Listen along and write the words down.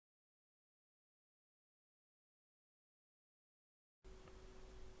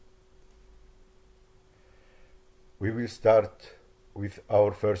We will start with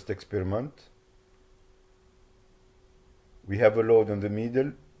our first experiment. We have a load on the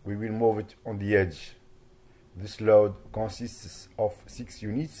middle. We will move it on the edge. This load consists of 6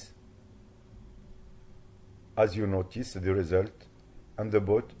 units. As you notice the result, and the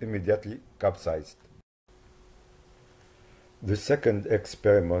boat immediately capsized. The second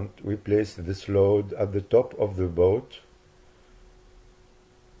experiment, we placed this load at the top of the boat.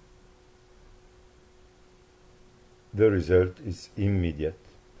 The result is immediate.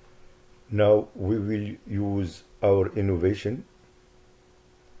 Now we will use our innovation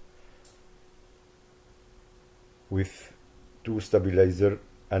with 2 stabilizers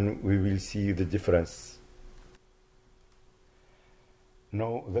and we will see the difference.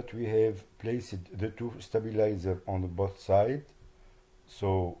 Now that we have placed the 2 stabilizers on both sides,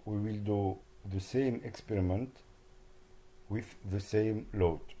 so we will do the same experiment with the same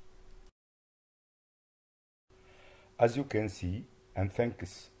load. As you can see, and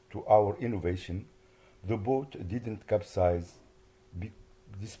thanks to our innovation, the boat didn't capsize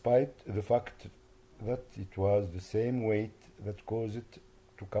despite the fact that it was the same weight that caused it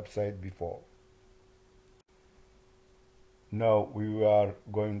to capsize before. Now we are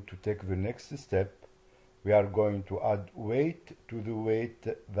going to take the next step. We are going to add weight to the weight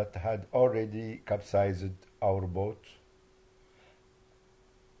that had already capsized our boat.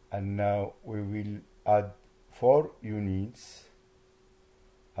 And now we will add 4 units.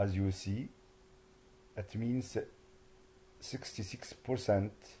 As you see, it means 66%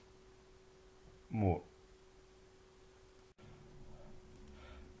 more.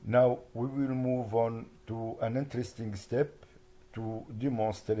 Now we will move on to an interesting step to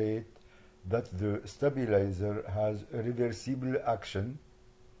demonstrate that the stabilizer has a reversible action.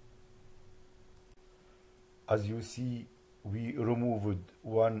 As you see, we removed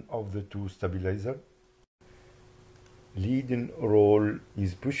one of the 2 stabilizers. Leading roll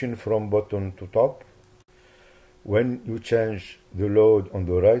is pushing from bottom to top. When you change the load on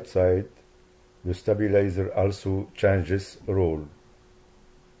the right side, the stabilizer also changes roll.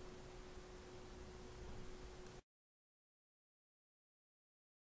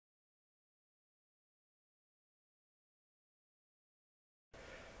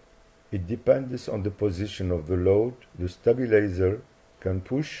 It depends on the position of the load. The stabilizer can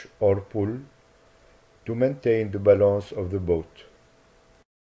push or pull to maintain the balance of the boat.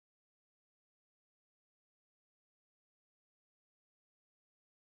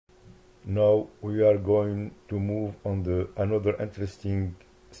 Now we are going to move on to another interesting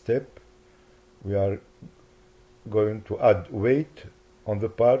step. We are going to add weight on the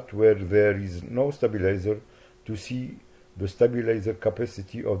part where there is no stabilizer to see the stabilizer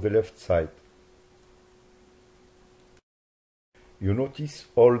capacity of the left side. You notice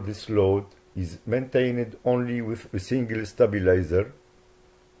all this load is maintained only with a single stabilizer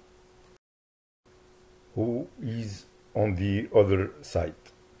who is on the other side.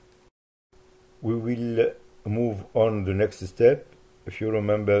 We will move on the next step. If you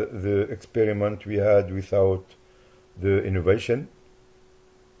remember the experiment we had without the innovation,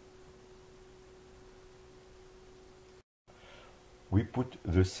 we put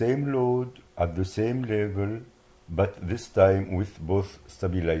the same load at the same level, but this time with both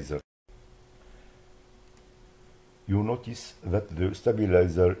stabilizers. You notice that the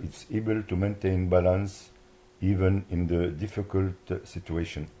stabilizer is able to maintain balance even in the difficult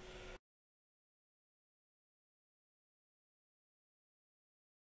situation.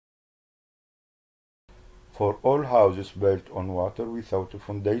 For all houses built on water without a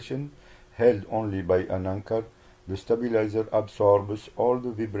foundation, held only by an anchor, the stabilizer absorbs all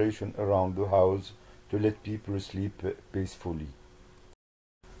the vibration around the house to let people sleep peacefully.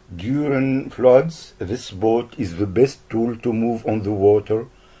 During floods, this boat is the best tool to move on the water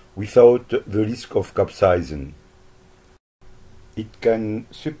without the risk of capsizing. It can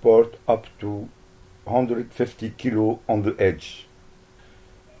support up to 150 kg on the edge.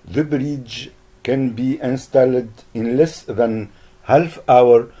 The bridge can be installed in less than half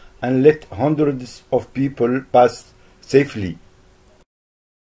hour and let hundreds of people pass safely.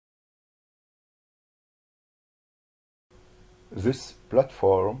 This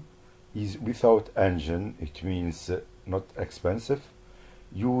platform is without engine, it means not expensive,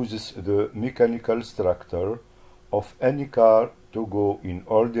 uses the mechanical structure of any car to go in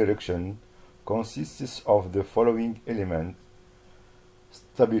all directions, consists of the following elements: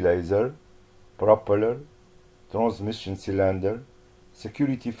 stabilizer, propeller, transmission cylinder,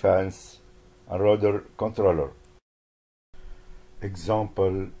 security fans, and rudder controller.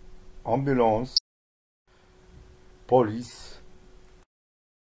 Example: ambulance, police,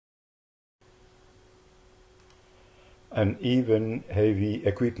 and even heavy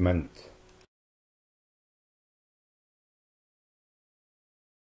equipment.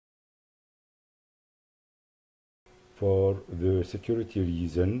 For the security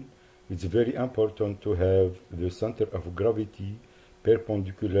reason, it's very important to have the center of gravity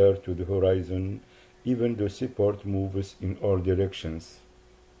perpendicular to the horizon, even the support moves in all directions.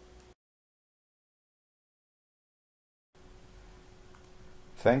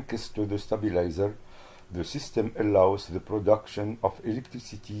 Thanks to the stabilizer, the system allows the production of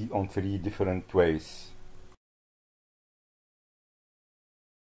electricity on 3 different ways.